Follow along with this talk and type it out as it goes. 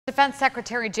Defense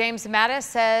Secretary James Mattis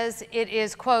says it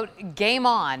is, quote, game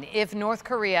on if North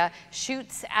Korea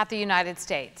shoots at the United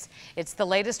States. It's the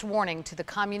latest warning to the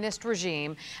communist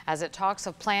regime as it talks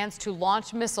of plans to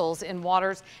launch missiles in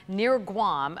waters near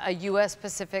Guam, a U.S.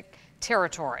 Pacific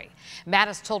territory.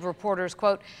 Mattis told reporters,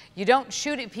 quote, you don't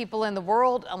shoot at people in the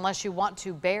world unless you want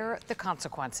to bear the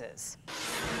consequences.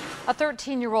 A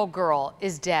 13-year-old girl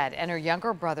is dead and her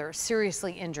younger brother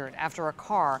seriously injured after a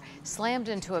car slammed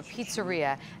into a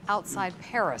pizzeria outside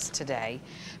Paris today.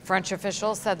 French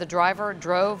officials said the driver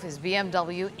drove his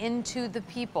BMW into the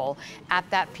people at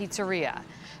that pizzeria.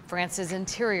 France's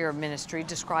Interior Ministry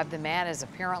described the man as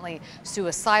apparently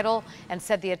suicidal and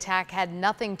said the attack had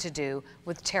nothing to do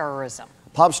with terrorism.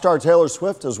 Pop star Taylor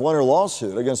Swift has won her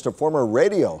lawsuit against a former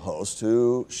radio host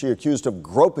who she accused of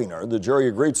groping her. The jury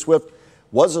agreed Swift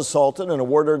was assaulted and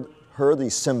awarded her the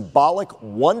symbolic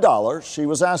 $1 she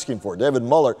was asking for. David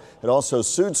Mueller had also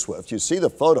sued Swift. You see the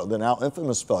photo, the now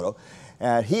infamous photo,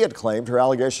 and he had claimed her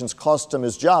allegations cost him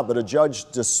his job, but a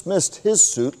judge dismissed his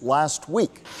suit last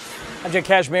week. I'm Jake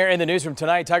Cashmere in the newsroom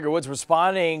tonight. Tiger Woods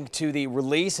responding to the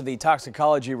release of the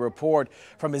toxicology report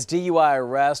from his DUI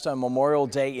arrest on Memorial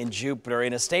Day in Jupiter.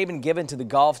 In a statement given to the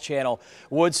Golf Channel,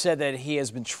 Woods said that he has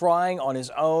been trying on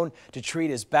his own to treat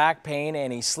his back pain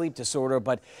and a sleep disorder,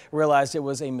 but realized it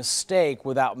was a mistake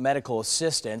without medical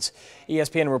assistance.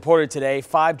 ESPN reported today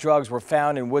 5 drugs were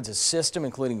found in Woods' system,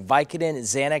 including Vicodin,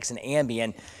 Xanax, and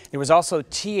Ambien. There was also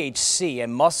THC, a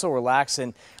muscle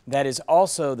relaxant that is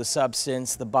also the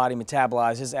substance the body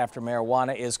metabolizes after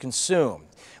marijuana is consumed.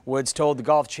 Woods told the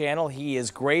Golf Channel he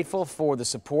is grateful for the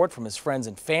support from his friends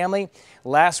and family.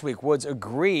 Last week, Woods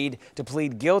agreed to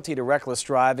plead guilty to reckless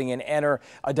driving and enter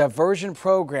a diversion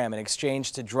program in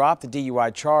exchange to drop the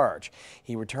DUI charge.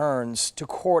 He returns to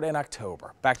court in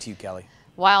October. Back to you, Kelly.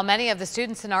 While many of the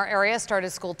students in our area started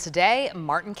school today,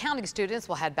 Martin County students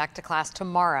will head back to class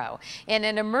tomorrow. In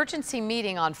an emergency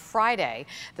meeting on Friday,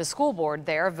 the school board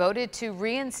there voted to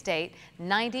reinstate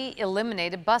 90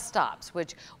 eliminated bus stops,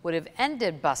 which would have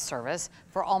ended bus service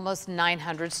for almost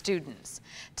 900 students.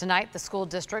 Tonight, the school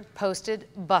district posted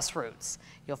bus routes.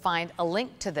 You'll find a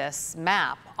link to this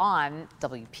map on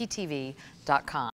WPTV.com.